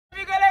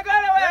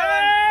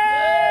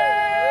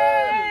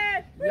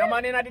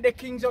man, in the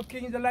Kings of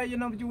Kings, the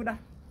Lion of Judah.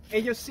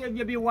 And your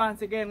Savior be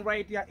once again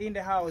right here in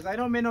the house. I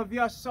know many of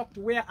you are shocked,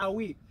 where are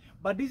we?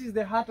 But this is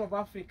the heart of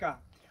Africa.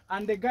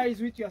 And the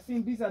guys which you are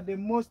seeing, these are the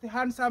most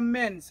handsome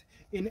men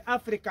in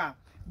Africa.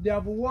 They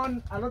have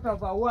won a lot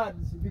of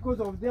awards because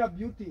of their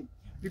beauty,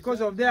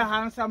 because of their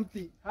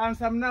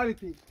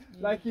handsomeness.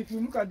 Like if you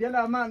look at the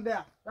other man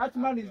there, that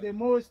man is the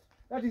most,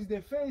 that is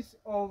the face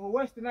of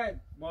West Nile.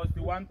 Most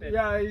wanted.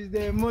 Yeah, he's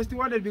the most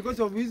wanted because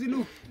of his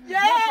look.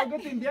 Yeah. Not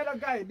forgetting the other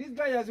guy. This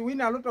guy has won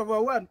a lot of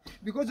awards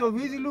because of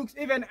his looks.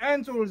 Even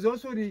Ansels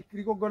also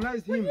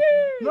recognized him.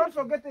 Not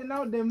forgetting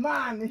now the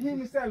man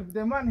himself.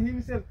 The man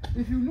himself.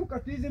 If you look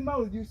at his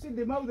mouth, you see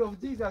the mouth of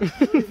Jesus.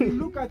 If you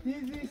look at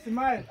his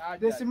smile,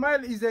 the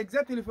smile is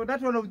exactly for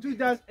that one of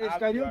Judas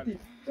Iscariot.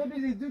 So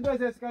this is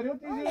Judas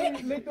Iscariot's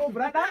little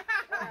brother.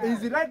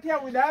 He's right here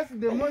with us,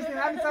 the most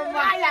handsome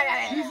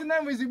man. His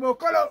name is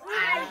Bokolo.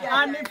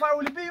 And if I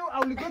will be you, I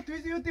will go to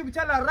his YouTube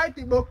channel, write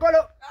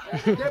Bokolo.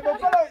 The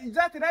Bokolo is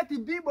just write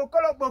B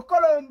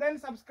Bokolo, and then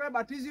subscribe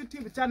at his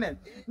YouTube channel.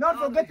 Not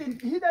forgetting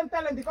Hidden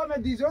Talent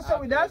Comedy is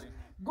also with us.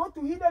 Go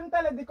to Hidden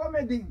Talent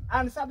Comedy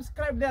and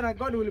subscribe there, and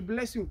God will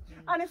bless you.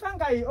 And if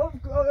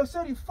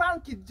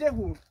Funky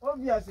Jehu,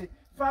 obviously.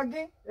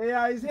 Funky,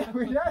 is here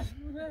with us.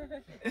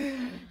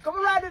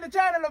 Come right to the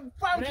channel of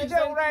Funky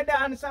Jehu right there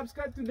and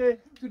subscribe to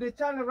the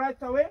channel right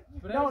away.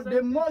 Now,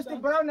 the most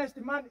brownest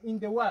man in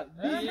the world.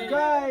 This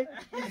guy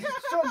is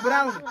so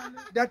brown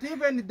that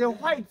even the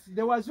whites,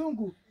 the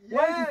Wazungu,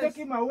 want to take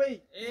him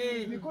away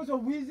because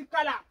of his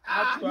color.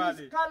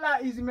 His color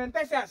is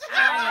Mentesius.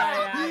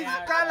 His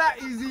color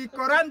is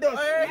Corandos.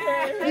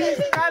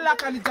 His color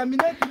can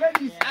germinate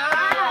ladies.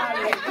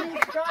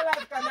 His color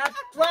can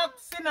attract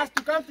sinners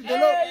to come to the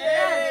Lord.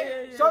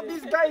 So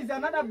this guy is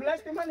another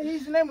blessed man.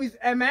 His name is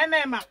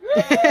Emma.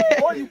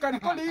 Or you can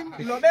call him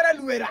Lobera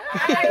Luera.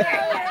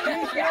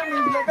 His name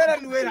is Lobera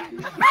Luera.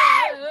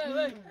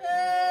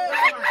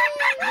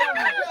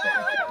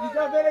 He's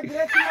a very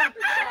great man.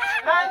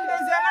 And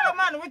there's another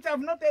man which I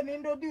have not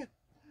introduced.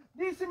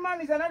 This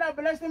man is another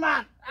blessed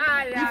man.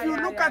 If you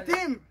look at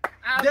him,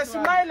 the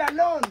smile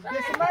alone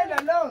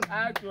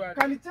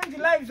can change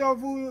the lives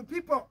of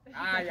people.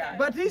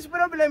 But his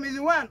problem is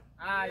one.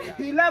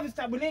 He loves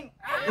tabling.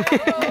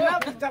 He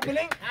loves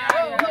tabling.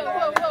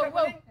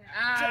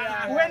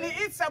 When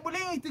he eats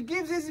sabuling, it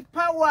gives his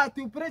power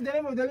to praise the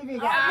name of the living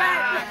God.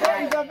 So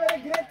he's a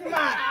very great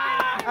man.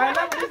 I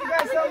love this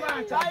guy so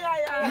much.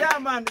 Yeah,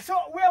 man. So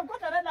we have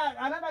got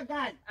another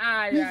guy.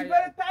 He's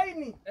very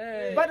tiny.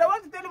 But I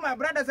want to tell you, my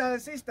brothers and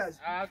sisters,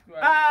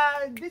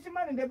 this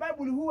man in the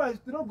Bible who was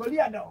through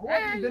Goliath,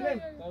 what is the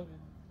name?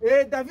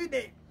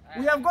 David.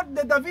 We have got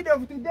the David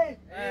of today.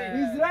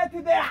 He's right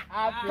there.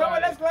 Come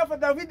on, let's clap for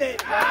David. David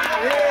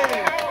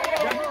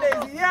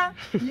is here.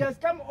 He has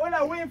come all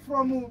the way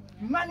from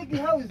Maniki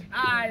house,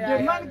 the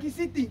Maniki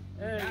city.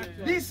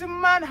 This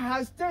man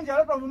has changed a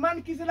lot of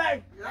Maniki's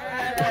life.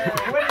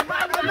 When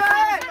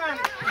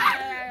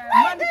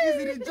Manikis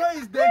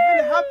rejoice, they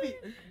feel happy.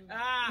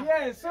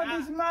 Yes, so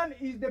this man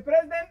is the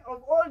president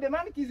of all the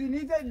Manikis in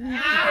Israel.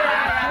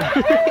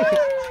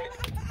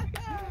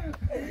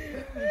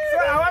 So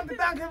I want to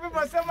thank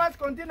everybody so much.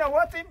 Continue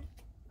watching,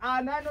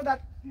 and I know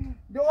that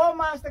the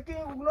Almighty King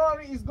of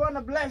Glory is going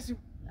to bless you.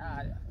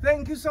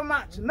 Thank you so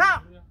much.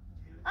 Now,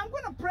 I'm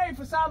going to pray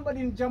for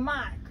somebody in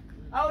Jamaica.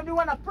 Do you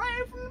want to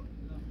pray for them?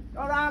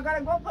 Or I'm going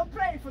to go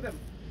pray for them.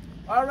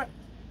 All right.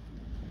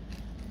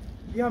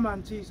 Yeah,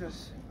 man,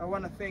 Jesus, I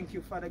want to thank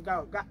you, Father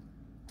God.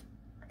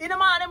 In the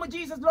mighty name of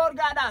Jesus, Lord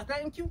God, I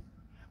thank you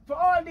for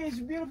all these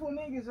beautiful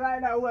niggas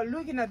right now who are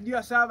looking at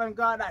your servant,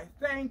 God. I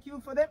thank you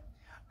for them.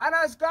 And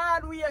as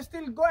God, we are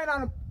still going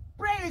on to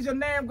praise your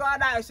name,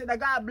 God. I said that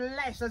God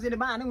bless us in the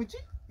mighty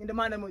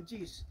name of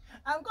Jesus.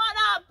 And God,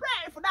 I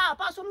pray for that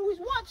person who is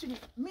watching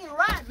me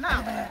right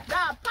now.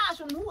 That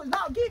person who is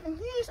not giving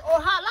his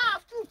or her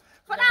life to.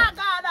 For that,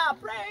 God, I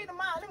pray in the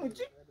mighty name of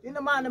Jesus. In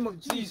the mighty name of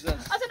Jesus.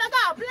 I said that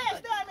God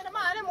bless them in the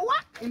mighty name of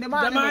what? In the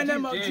mighty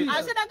name of Jesus.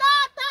 I said that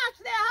God touch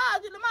their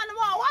hearts in the mighty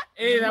name of what?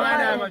 In the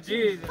mighty name of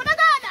Jesus. For the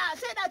God, I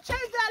said that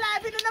change their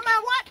life in the name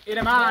of what?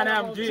 In the mighty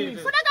name of Jesus.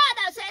 For the God,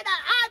 I said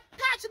that I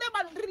touch them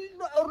and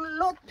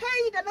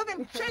locate and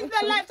even change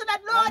their life so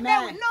that Lord, they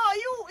will know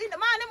you in the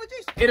mighty name of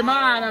Jesus. In the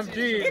mighty name of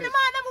Jesus. In the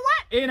mighty name of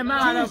what? In the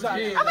mighty name of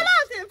Jesus.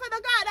 Everlasting, for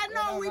the God, I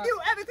know with you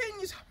everything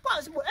is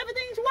possible.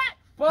 Everything is what?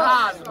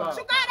 Possible.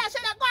 So God, I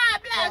said that God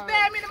bless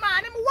them in the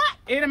mighty name of what?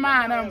 In the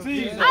mighty name of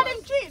Jesus. And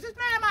in Jesus'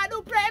 name I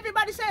do pray.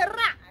 Everybody say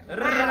ra.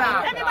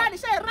 Ra. Everybody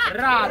say ra.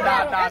 Ra.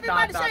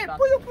 Everybody say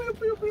puyu puyu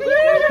puyu puyu.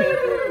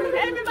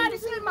 Everybody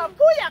say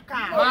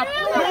mapuyaka.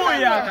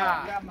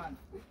 Mapuyaka. Yeah man.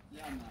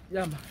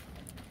 Yeah man.